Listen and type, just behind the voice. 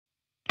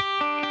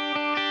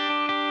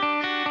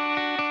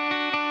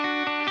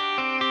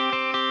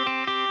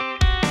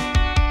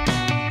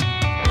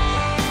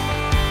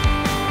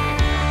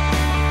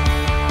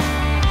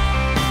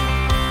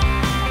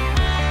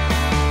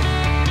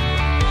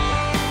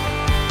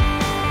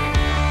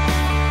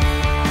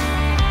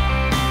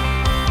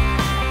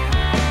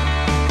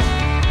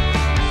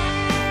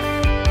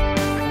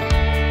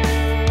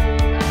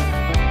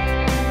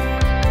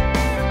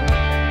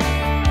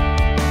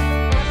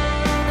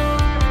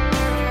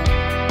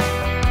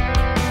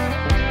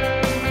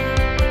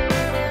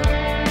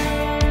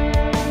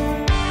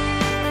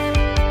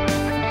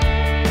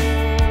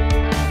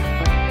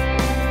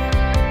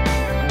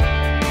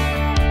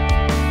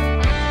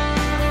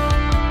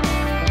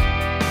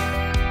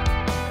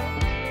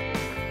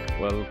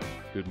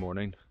Good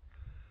morning.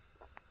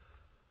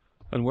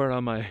 And where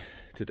am I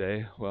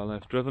today? Well,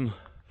 I've driven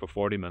for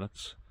 40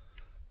 minutes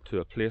to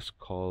a place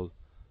called,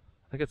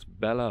 I think it's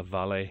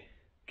Bellavally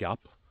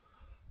Gap,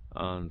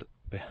 and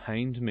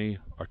behind me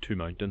are two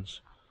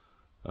mountains,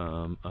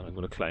 and I'm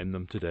going to climb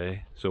them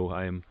today. So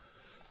I'm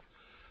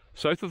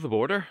south of the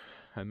border.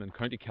 I'm in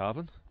County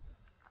Cavan,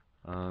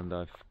 and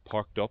I've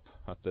parked up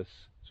at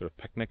this sort of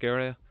picnic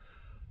area,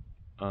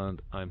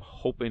 and I'm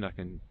hoping I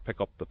can pick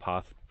up the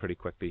path pretty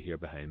quickly here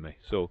behind me.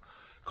 So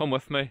come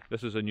with me.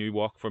 This is a new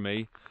walk for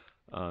me,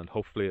 and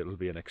hopefully it'll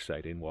be an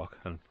exciting walk,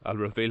 and I'll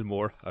reveal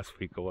more as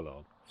we go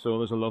along. So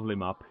there's a lovely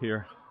map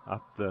here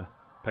at the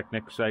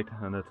picnic site,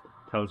 and it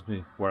tells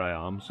me where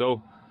I am.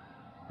 So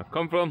I've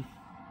come from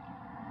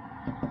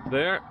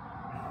there,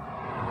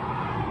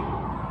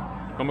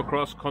 come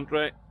across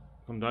country,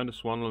 come down to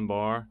Swanland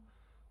Bar,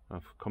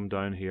 I've come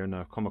down here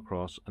now, come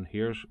across, and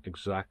here's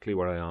exactly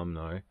where I am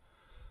now.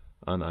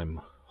 And I'm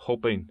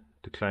hoping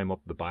to climb up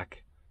the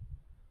back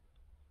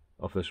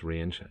of this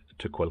range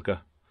to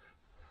Cuilcagh,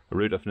 a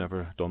route I've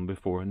never done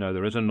before. Now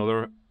there is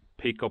another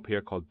peak up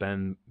here called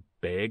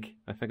Benbeg,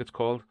 I think it's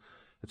called.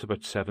 It's about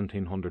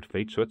 1700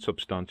 feet, so it's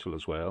substantial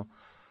as well.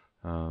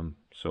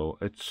 So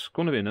it's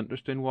going to be an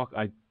interesting walk.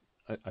 I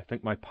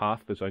think my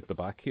path is out the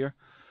back here,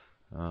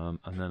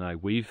 and then I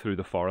weave through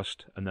the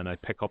forest, and then I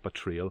pick up a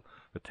trail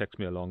that takes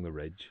me along the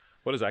ridge.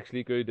 What is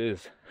actually good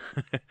is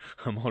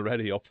I'm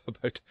already up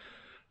about,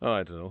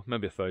 I don't know,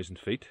 maybe 1,000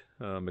 feet,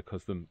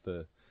 because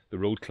the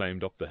road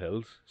climbed up the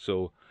hills,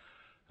 so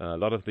a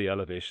lot of the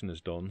elevation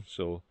is done.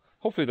 So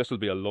hopefully this will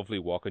be a lovely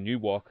walk, a new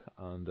walk,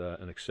 and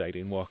an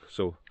exciting walk.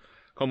 So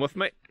come with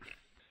me.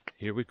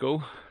 Here we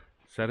go,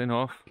 setting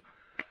off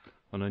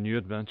on a new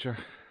adventure,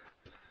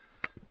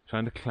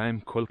 trying to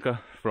climb Cuilcagh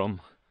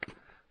from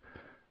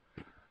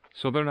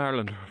Southern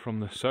Ireland, from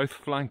the south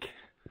flank.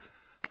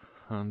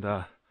 And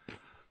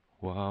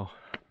wow,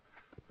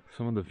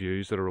 some of the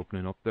views that are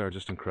opening up there are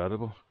just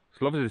incredible.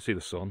 It's lovely to see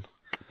the sun,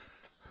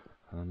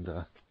 and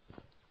I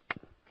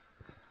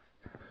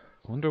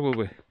wonder will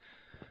we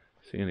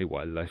see any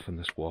wildlife in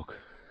this walk.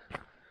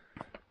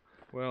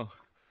 Well,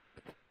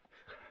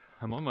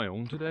 I'm on my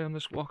own today on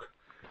this walk.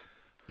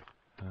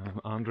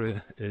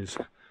 Andrea is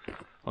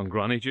on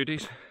granny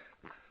duties,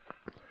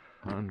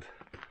 and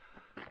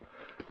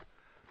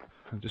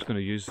I'm just going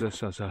to use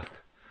this as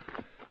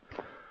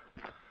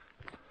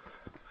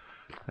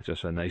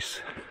just a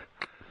nice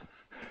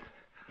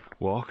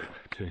walk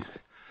to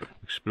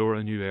explore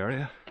a new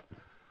area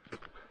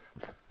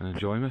and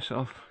enjoy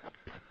myself.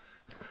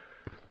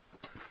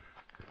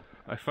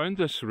 I found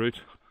this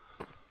route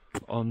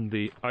on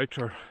the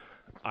Outer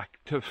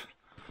Active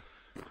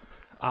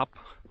app,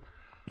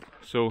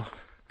 so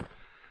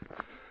it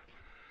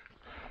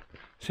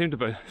seemed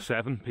about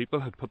 7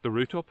 people had put the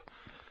route up,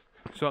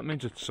 so that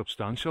means it's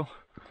substantial,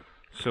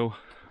 so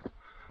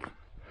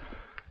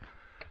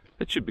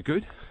it should be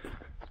good.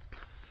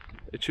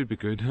 It should be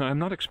good. I'm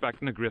not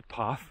expecting a great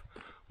path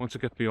once I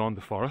get beyond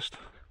the forest,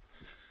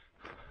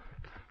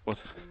 but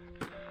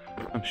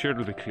I'm sure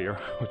it'll be clear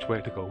which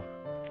way to go.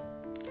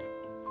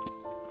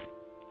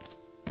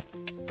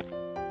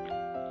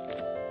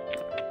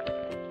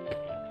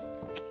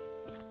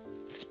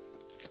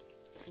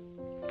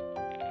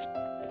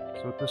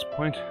 So at this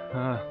point,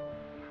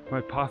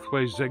 my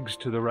pathway zigs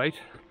to the right.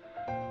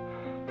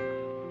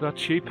 That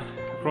sheep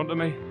in front of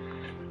me,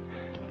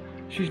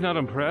 she's not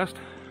impressed.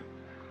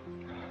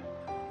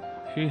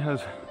 She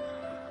has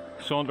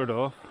sauntered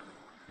off.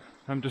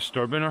 I'm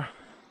disturbing her.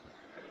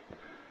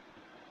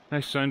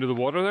 Nice sound of the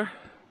water there.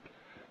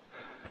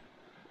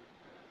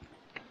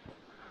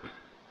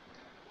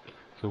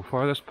 So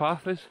far this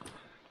path is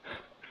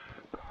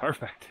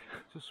perfect.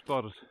 Just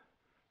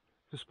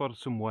spotted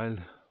some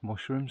wild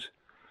mushrooms.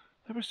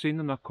 Never seen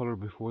them that colour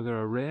before.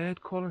 They're a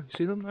red colour. You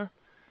see them there?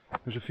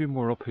 There's a few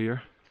more up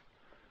here.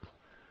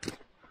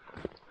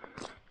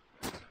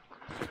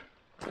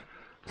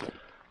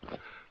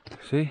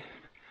 See?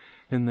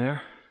 In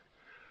there,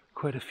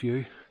 quite a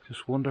few.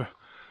 Just wonder,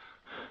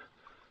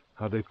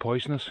 are they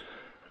poisonous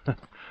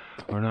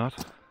or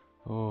not?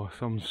 Oh,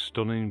 some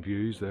stunning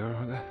views there,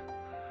 aren't they?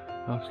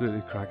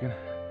 Absolutely cracking.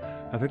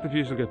 I think the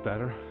views will get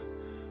better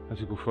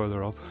as you go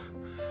further up.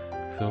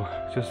 So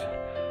just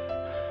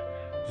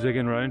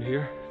zigging round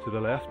here to the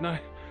left now.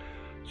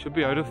 Should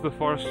be out of the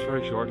forest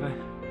very shortly.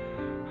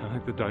 I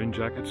think the down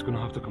jacket's going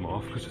to have to come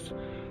off because it's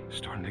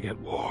starting to get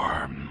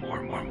warm.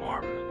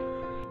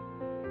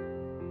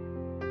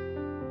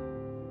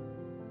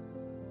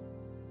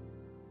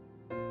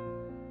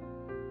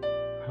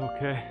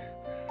 Okay,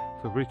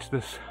 so I've reached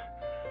this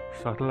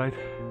satellite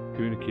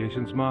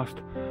communications mast,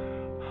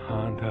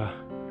 and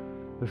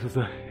this is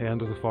the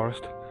end of the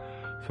forest.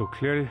 So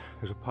clearly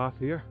there's a path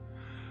here,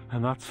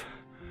 and that's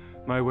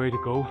my way to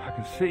go. I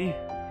can see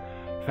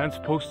fence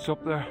posts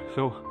up there,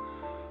 so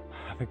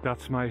I think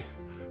that's my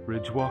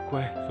ridge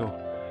walkway. So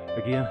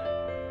again,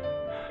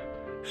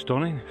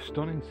 stunning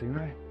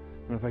scenery.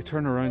 And if I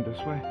turn around this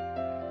way,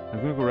 I'm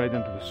going to go right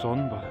into the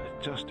sun, but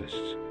it just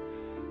is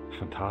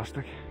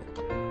fantastic.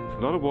 There's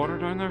a lot of water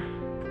down there.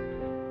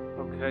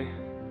 Okay,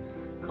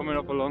 coming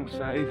up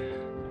alongside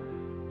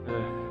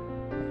the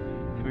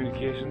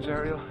communications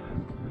area,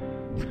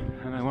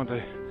 and I want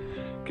to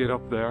get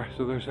up there.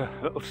 So there's a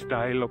little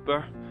stile up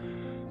there,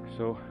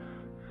 so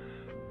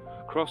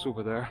cross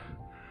over there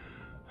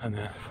and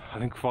then I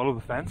think follow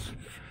the fence. I'm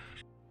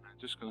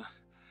just gonna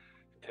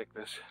take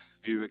this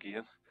view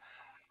again.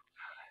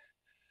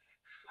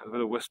 A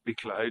bit of wispy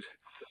cloud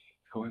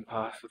going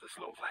past, but it's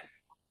lovely.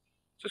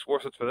 Just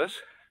worth it for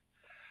this.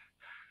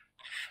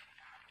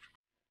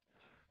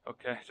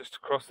 Okay, just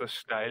across this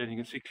stile, and you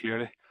can see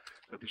clearly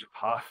that there's a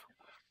path,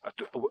 a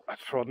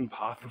trodden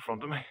path in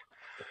front of me.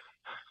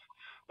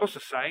 Plus a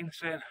sign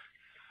saying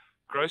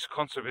grouse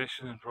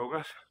conservation in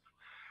progress.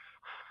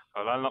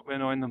 Well, I'll not be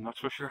annoying them, that's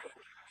for sure.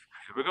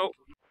 Here we go.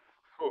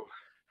 Oh,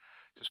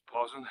 just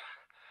pausing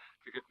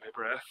to get my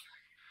breath.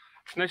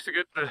 It's nice to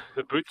get the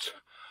boots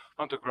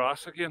onto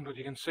grass again, but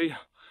you can see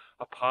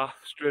a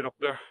path straight up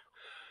there,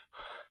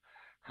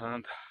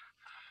 and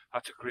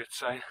that's a great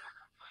sign.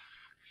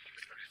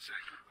 Great sign.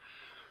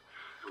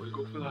 Here we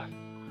go for that.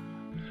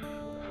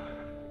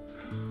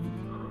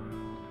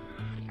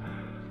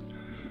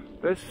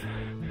 This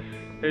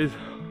is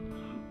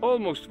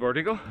almost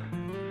vertical.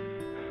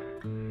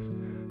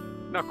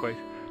 Not quite.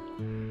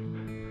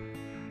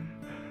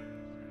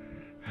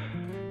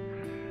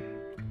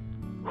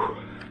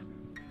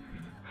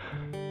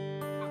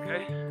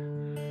 Okay.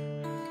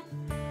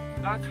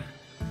 That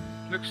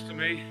looks to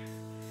me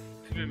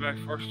to be my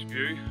first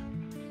view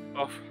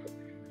of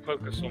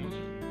Cuilcagh summit.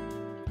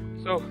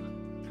 So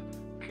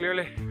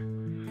clearly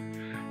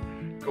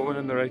going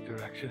in the right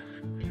direction.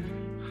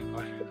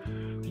 But I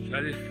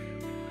tell you,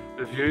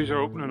 the views are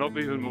opening up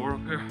even more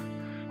up here.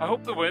 I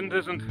hope the wind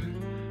isn't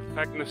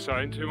affecting the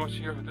sound too much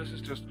here, but this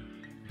is just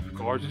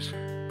gorgeous.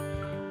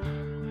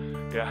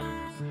 Yeah,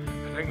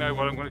 I think now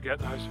what I'm going to get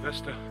now is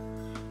vista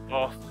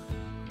off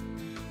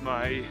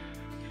my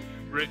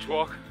ridge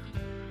walk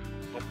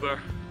up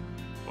there.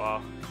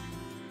 Wow,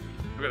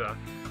 look at that.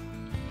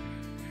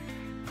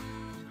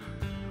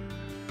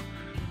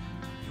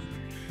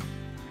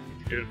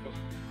 Beautiful.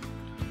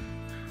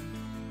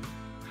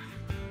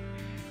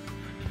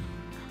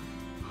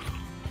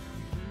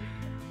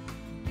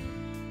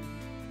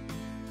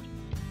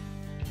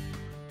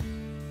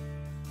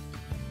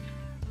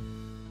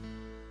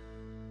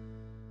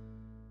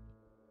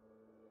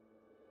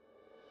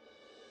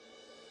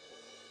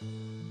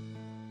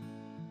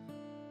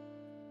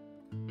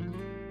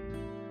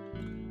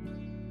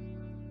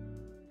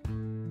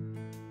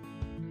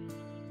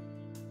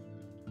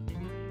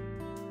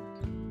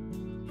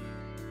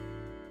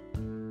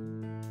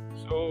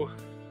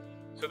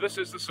 So this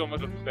is the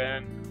summit of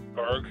Benbeg,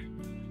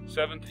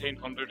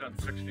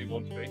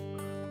 1761 feet.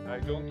 I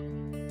don't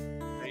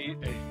see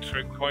a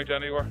trig point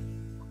anywhere,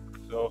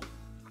 so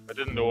I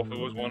didn't know if there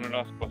was one or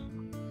not, but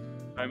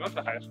I'm at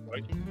the highest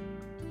point,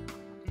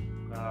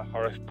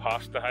 or I've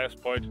passed the highest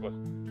point, but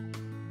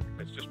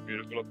it's just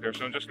beautiful up here,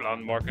 so I'm just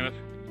landmarking it,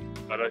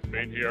 that I've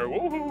been here,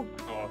 woohoo,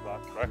 all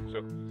that track.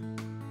 So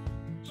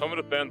summit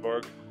of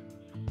Benbeg,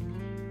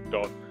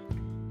 done.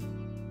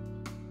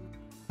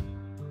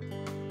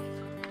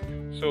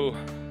 So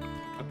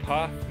the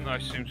path now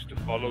seems to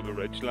follow the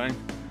ridge line.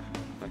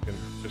 I can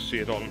just see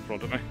it all in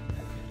front of me.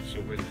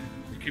 So we'll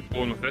keep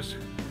going with this,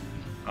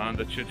 and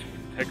it should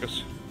take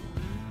us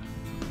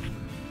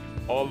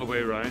all the way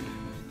around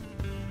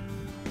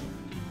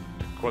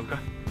Cuilcagh,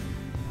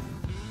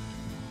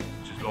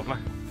 which is lovely.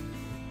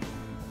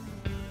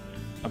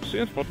 I'm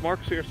seeing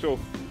footmarks here, so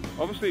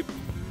obviously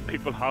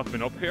people have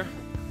been up here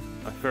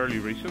fairly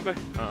recently.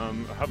 I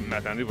haven't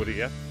met anybody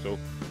yet, so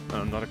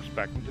I'm not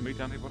expecting to meet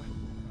anybody.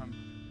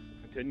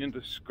 Continuing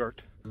to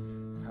skirt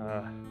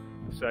the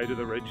side of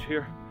the ridge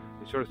here.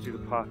 You sort of see the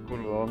path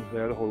going along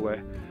there the whole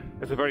way.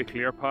 It's a very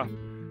clear path.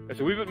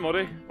 It's a wee bit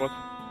muddy, but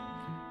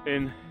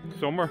in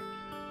summer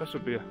this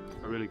would be a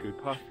really good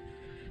path.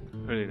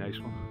 Really nice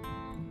one.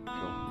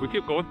 So we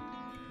keep going.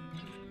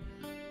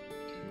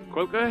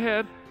 Cuilcagh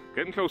ahead,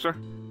 getting closer.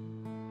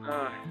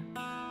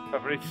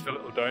 I've reached a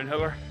little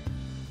downhiller.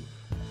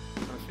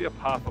 I see a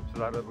path up to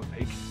that little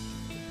peak.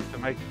 I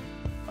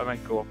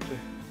might go up to.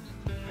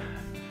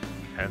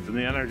 Depends on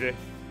the energy.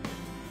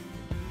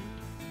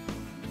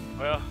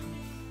 Well,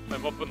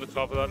 I'm up on the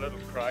top of that little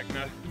crag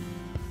now,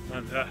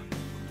 and yeah,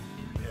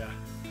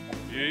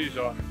 views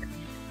are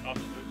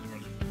absolutely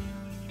brilliant.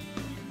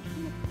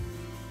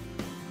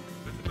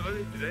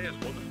 Visibility today is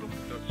wonderful,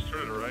 so just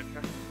turn it around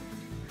here.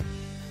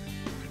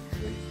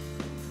 See,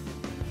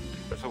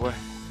 that's away.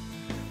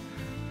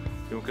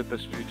 You won't get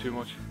this view too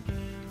much.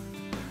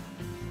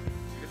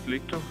 It's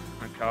Cuilcagh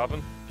and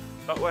Cavan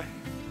that way.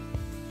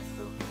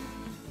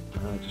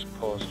 I just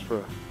paused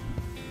for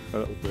a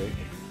little break.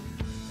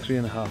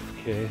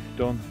 3.5k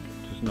done,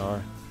 just an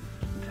hour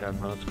and 10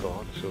 minutes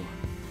gone, so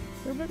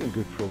we're making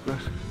good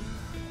progress.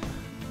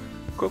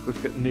 Cuilcagh's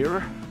getting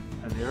nearer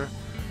and nearer.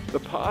 The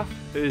path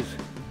is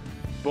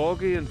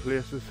boggy in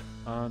places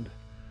and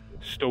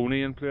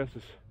stony in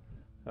places,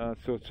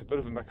 so it's a bit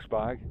of a mixed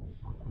bag,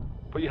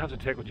 but you have to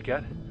take what you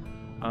get.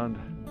 And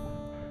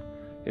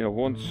you know,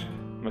 once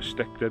my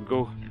stick did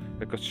go.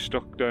 It got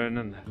stuck down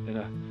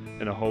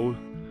in a hole,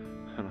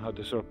 and I had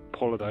to sort of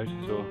pull it out.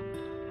 So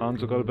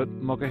hands have got a bit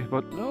muggy,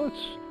 but no,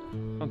 it's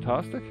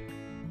fantastic.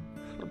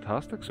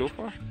 Fantastic so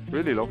far.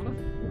 Really lovely.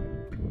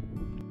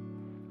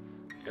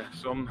 Yeah,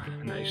 some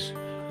nice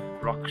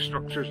rock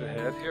structures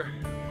ahead here,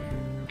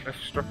 cliff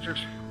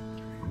structures,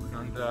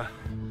 and I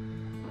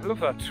love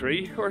that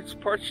tree where it's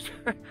perched.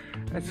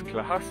 It's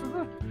class, isn't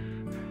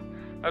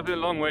it? That'd be a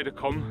long way to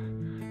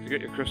come to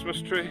get your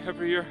Christmas tree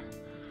every year.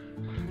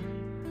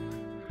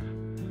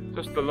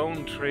 Just the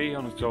lone tree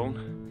on its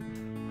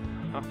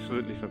own.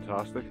 Absolutely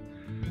fantastic.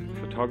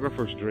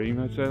 Photographer's dream,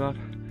 I'd say that.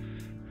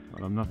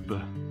 And I'm not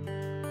the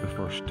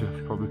first to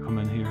probably come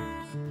in here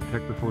and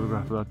take the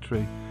photograph of that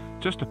tree.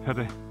 Just a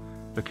pity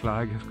the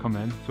clag has come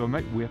in, so I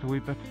might wait a wee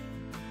bit,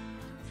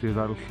 see if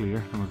that'll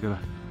clear, and we'll get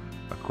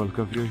a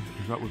Cuilcagh view,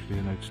 because that would be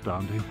an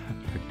outstanding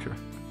picture.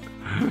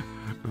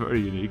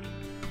 Very unique.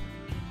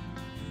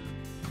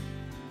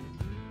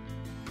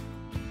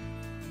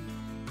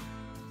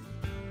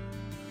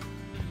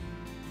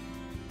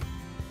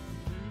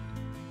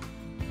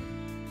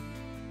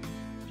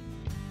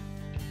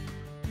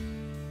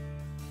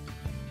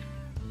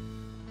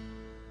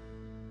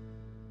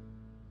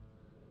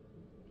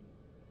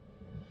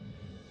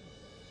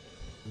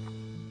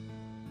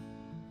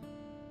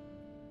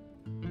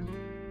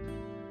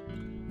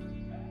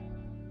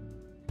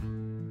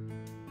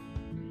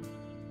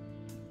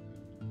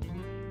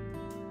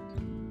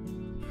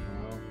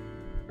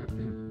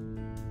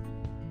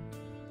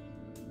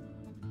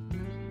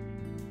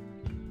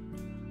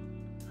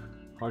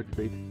 Hard to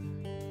beat.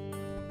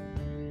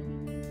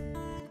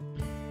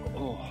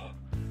 Oh,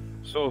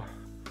 so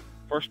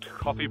first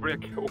coffee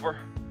break over,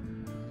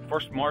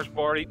 first Mars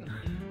bar eaten.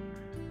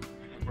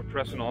 We're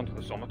pressing on to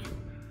the summit.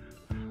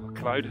 A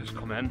cloud has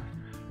come in.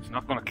 It's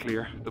not going to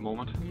clear at the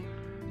moment,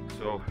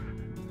 so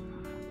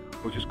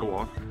we'll just go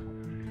on.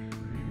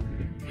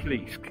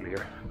 Please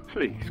clear,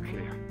 please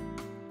clear.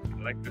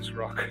 I like this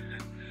rock.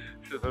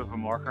 It's a bit of a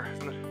marker,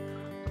 isn't it?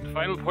 But the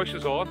final push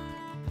is on.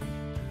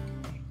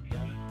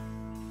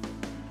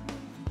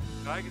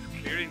 The flag is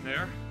clearing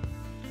there,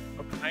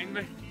 up behind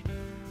me.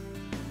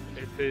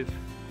 It is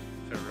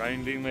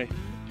surrounding me.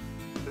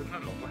 Isn't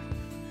that lovely?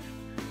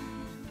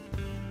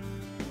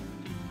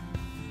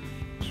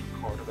 Let's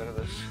record a bit of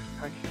this.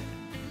 Thank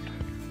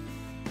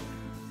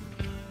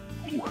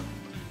you. Ooh.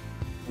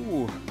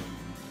 Ooh.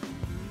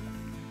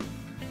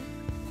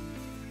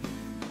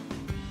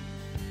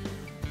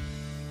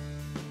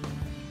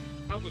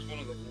 That was one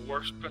of the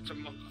worst bits I've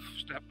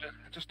stepped in.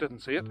 I just didn't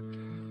see it.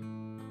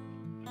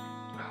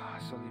 Ah,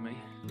 silly me.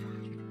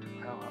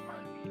 Hell up.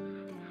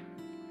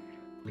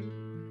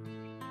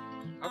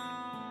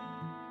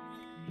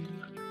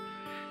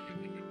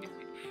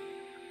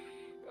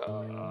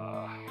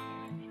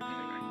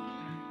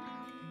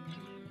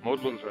 Mud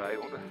will dry,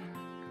 won't it?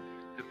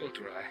 It will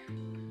dry.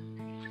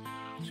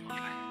 It's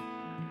lovely.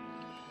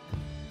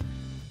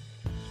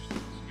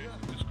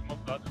 Just come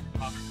up that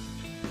path.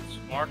 It's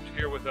marked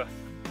here with a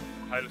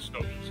pile of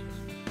stones.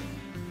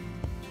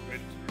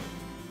 Great.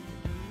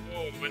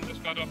 Oh, the wind has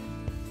got up,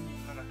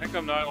 and I think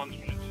I'm now on the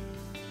bridge.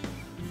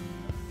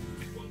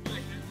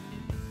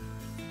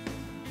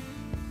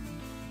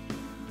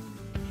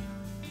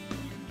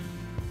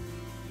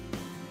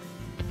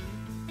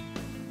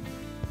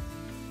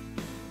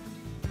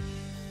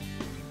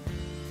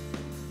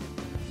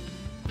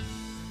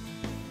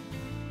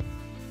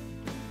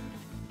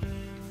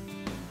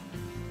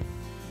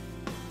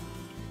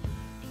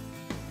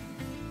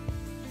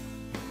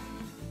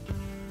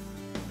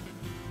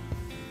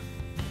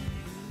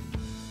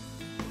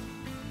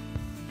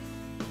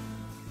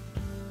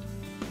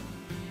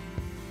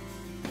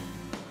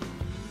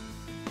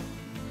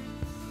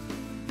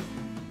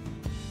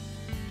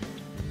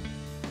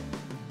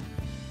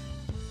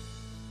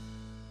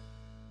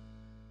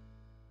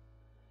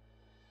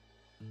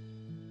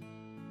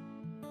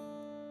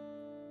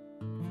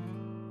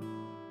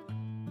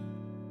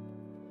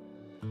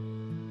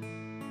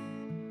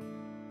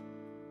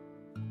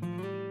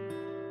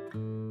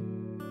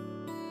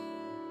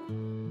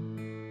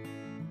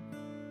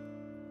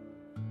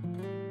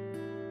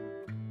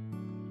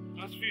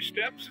 Last few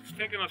steps, it's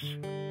taken us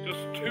just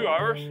 2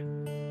 hours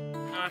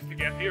to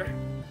get here.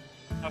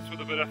 That's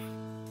with a bit of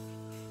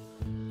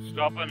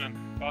stopping and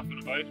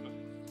faffing about, but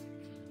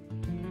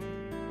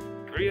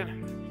great.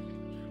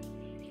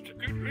 It's a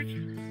good route.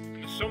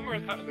 In the summer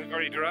it'll be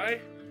very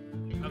dry,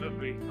 and it'll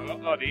be a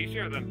lot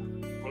easier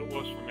than what it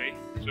was for me.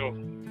 So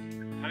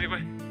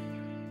anyway,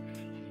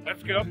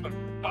 let's get up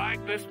and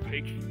bag this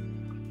peak.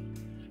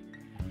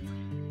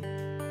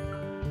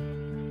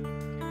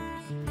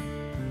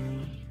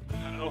 I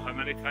don't know how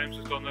many times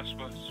I've done this,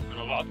 but it's been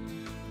a lot.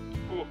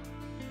 Ooh.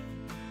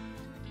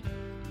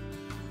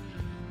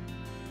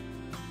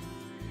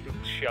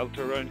 Little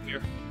shelter around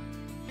here.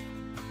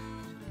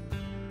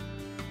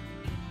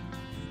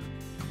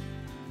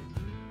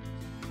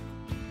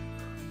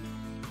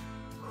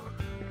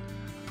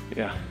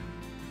 Yeah.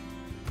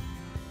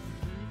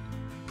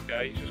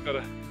 Yeah, you just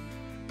gotta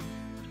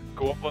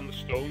go up on the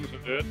stones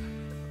and do it.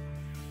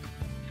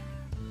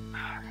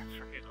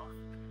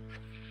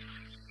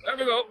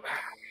 There we go.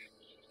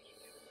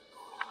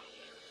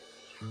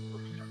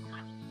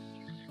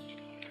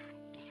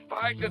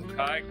 Bag and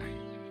tag.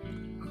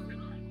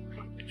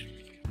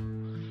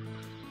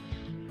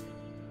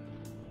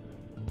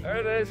 There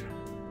it is.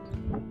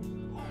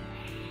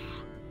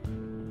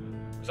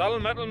 As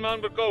Alan Metal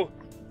Man would go.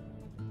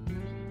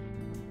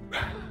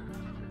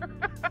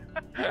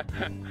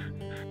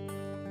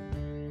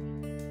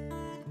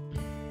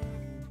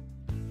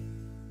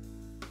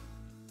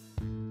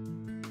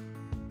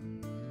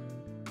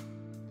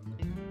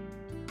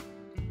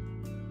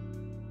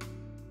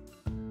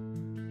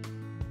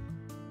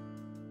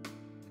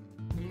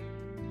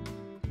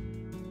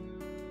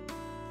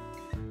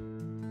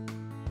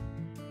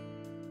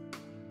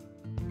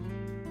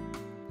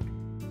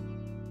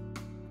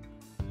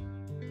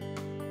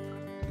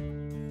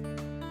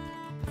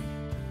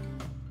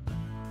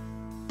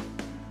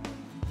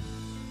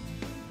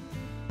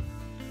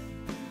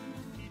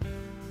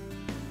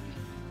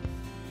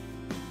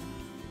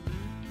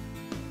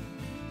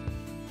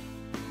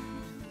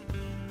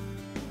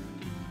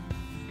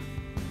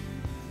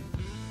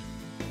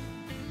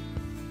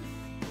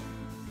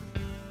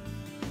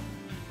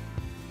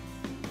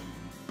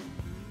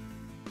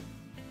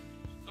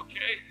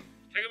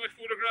 Taking my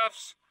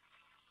photographs.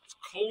 It's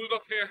cold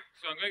up here,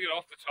 so I'm going to get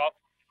off the top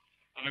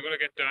and I'm going to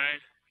get down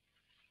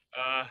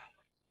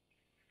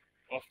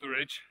off the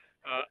ridge.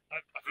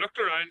 I've looked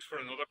around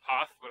for another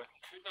path, but I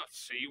could not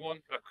see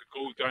one that could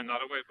go down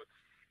that way, but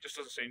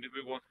just doesn't seem to be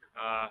one.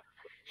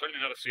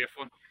 Certainly not a safe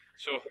one.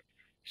 So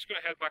I'm just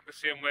going to head back the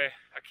same way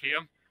I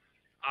came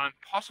and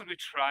possibly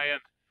try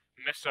and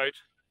miss out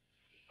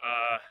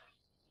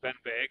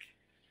Benbeg.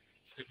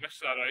 Could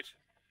miss that out.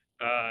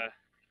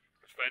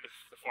 Find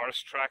the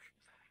forest track.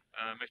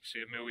 Might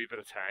save me a wee bit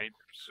of time.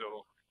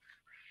 So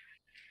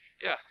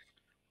yeah,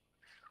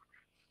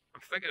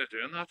 I'm thinking of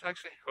doing that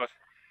actually, but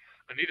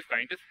I need to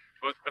find it.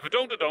 But if I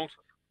don't, I don't.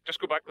 Just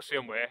go back the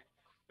same way,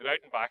 get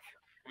out and back.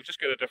 We'll just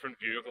get a different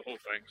view of the whole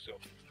thing. So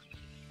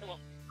come on,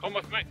 come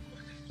with me.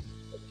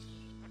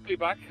 Quickly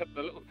back at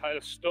the little pile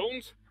of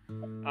stones,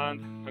 and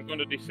I'm going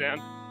to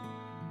descend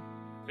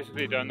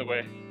basically down the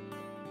way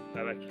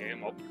that I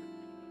came up.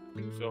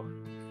 So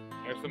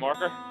there's the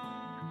marker.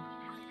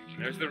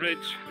 There's the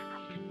ridge.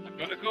 I'm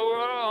gonna go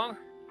along.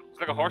 It's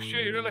like a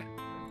horseshoe, really.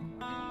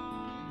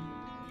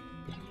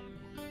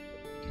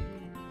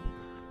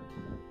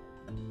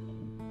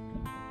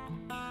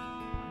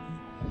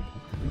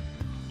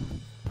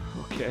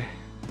 Okay,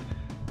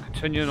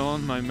 continuing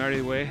on my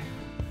merry way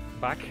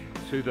back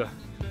to the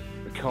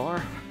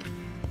car.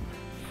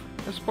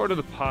 This part of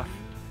the path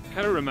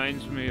kind of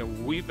reminds me a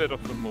wee bit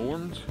of the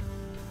Mourns.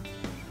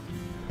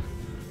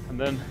 And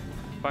then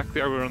back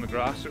there we're on the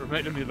grass, it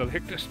reminded me of the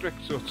Lake District,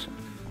 so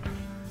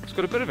it's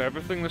got a bit of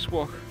everything, this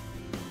walk.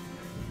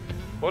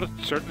 What it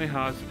certainly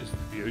has is the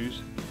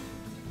views.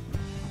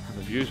 And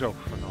the views are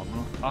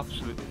phenomenal,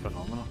 absolutely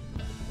phenomenal.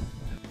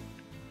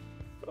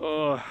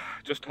 Oh,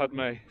 just had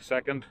my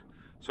second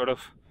sort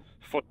of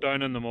foot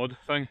down in the mud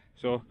thing,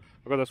 so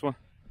look at this one.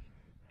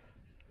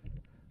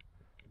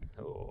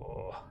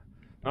 Oh,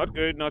 not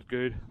good, not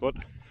good, but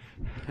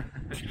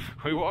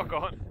we walk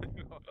on.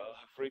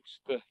 I've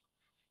reached the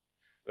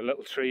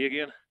little tree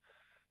again,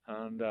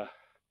 and I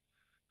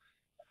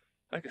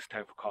think it's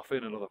time for coffee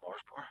and another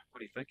Mars bar. What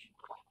do you think?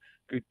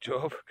 Good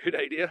job, good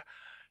idea.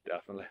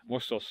 Definitely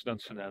more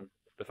sustenance and then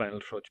the final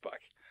trudge back.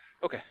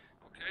 Okay,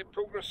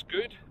 progress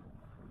good,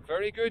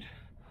 very good.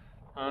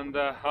 And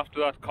after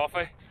that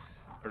coffee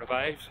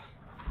revives,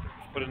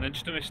 put an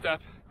inch to my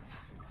step,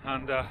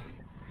 and I'm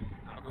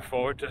looking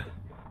forward to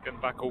getting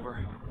back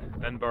over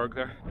Benbeg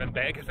there,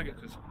 Benbeg I think it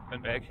is,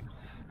 Benbeg,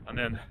 and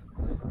then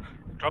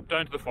drop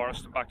down to the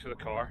forest and back to the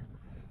car.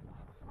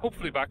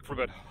 Hopefully back for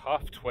about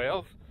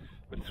 12:30,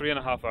 about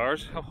 3.5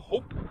 hours. I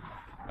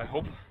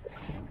hope.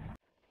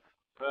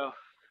 Well,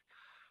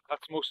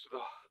 that's most of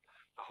the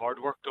hard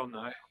work done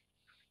now.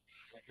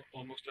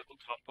 Almost at the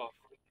top of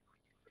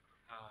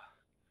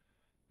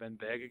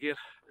Benbeg again.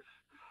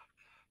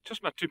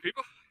 Just met two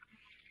people.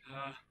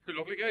 Two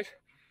lovely guys.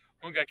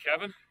 One guy,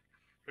 Cavan,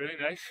 really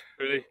nice,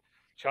 really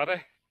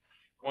chatty.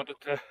 Wanted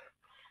to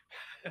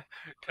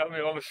tell me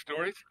all the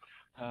stories.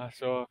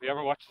 So if he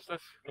ever watches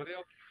this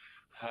video,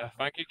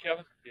 thank you,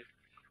 Cavan. You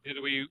did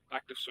a wee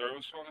active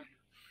service for me.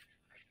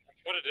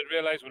 What I did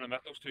realise when I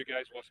met those two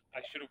guys was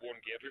I should have worn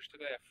gaiters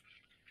today. I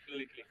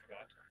completely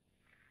forgot.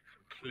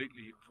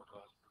 Completely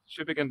forgot.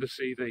 Should begin to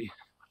see the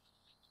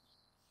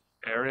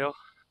aerial.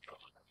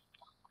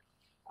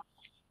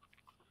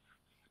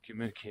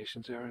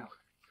 Communications aerial.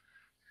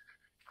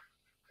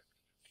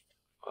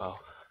 Wow.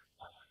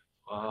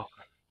 Wow.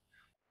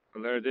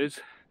 Well, there it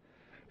is.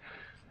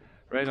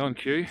 Right on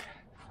cue.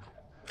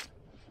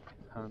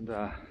 And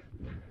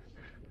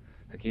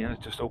again,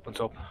 it just opens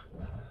up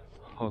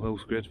all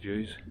those great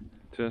views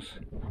to us.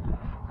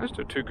 There's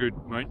two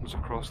good mountains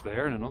across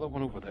there and another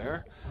one over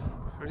there.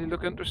 Really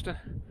look interesting.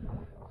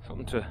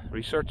 Something to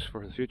research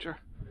for the future.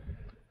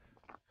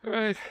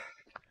 Alright,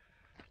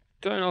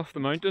 down off the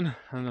mountain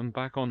and I'm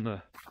back on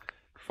the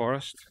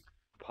forest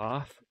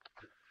path.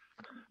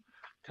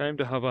 time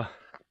to have a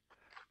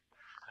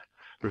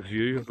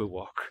review of the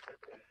walk.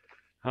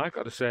 I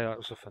got to say that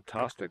was a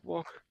fantastic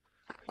walk,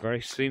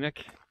 very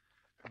scenic,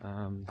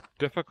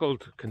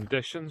 difficult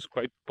conditions,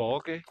 quite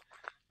boggy,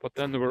 but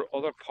then there were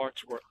other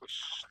parts where it was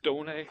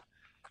stony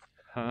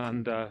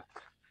and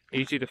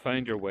easy to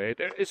find your way.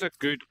 There is a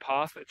good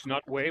path, it's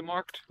not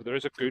waymarked, but there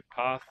is a good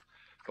path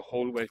the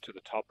whole way to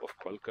the top of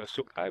Cuilcagh.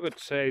 So I would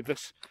say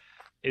this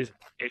is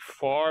a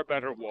far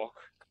better walk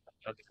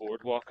than the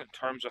boardwalk in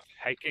terms of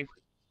hiking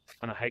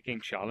and a hiking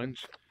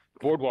challenge. The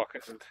boardwalk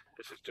isn't,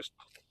 this is just,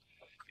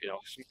 you know,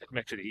 it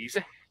makes it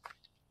easy.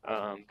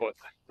 But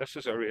this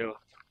is a real,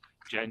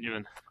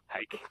 genuine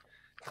hike.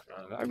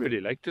 I really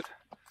liked it.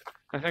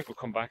 I think we'll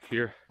come back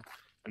here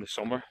in the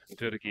summer and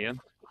do it again.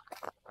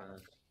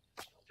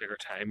 Take our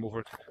time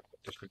over it,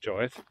 just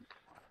enjoy it.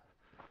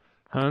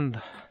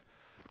 And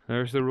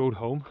there's the road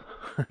home.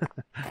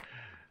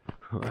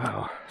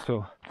 Wow,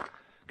 so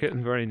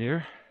getting very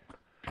near.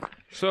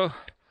 So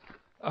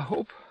I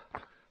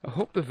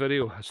hope the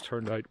video has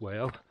turned out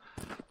well.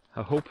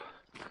 I hope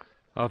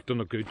I've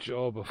done a good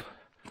job of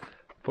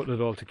putting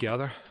it all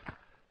together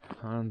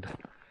and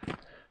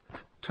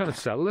trying to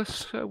sell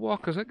this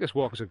walk, because I think this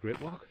walk is a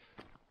great walk.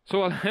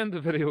 So I'll end the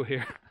video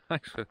here.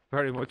 Thanks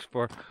very much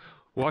for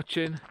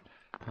watching,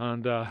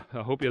 and I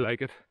hope you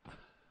like it.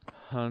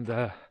 And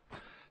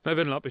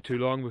maybe it'll not be too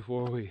long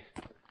before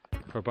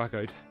we're back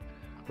out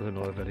with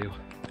another video.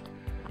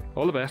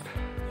 All the best.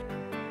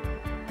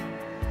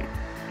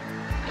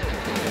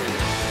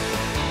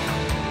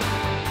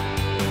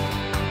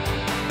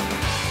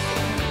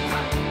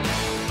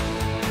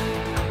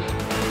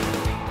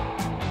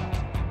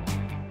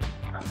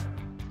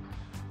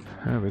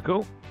 There we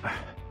go.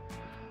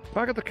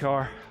 Back at the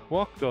car,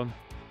 walk done.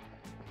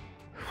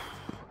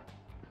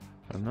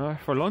 And now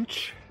for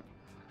lunch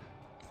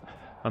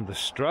and the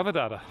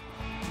Stravadata.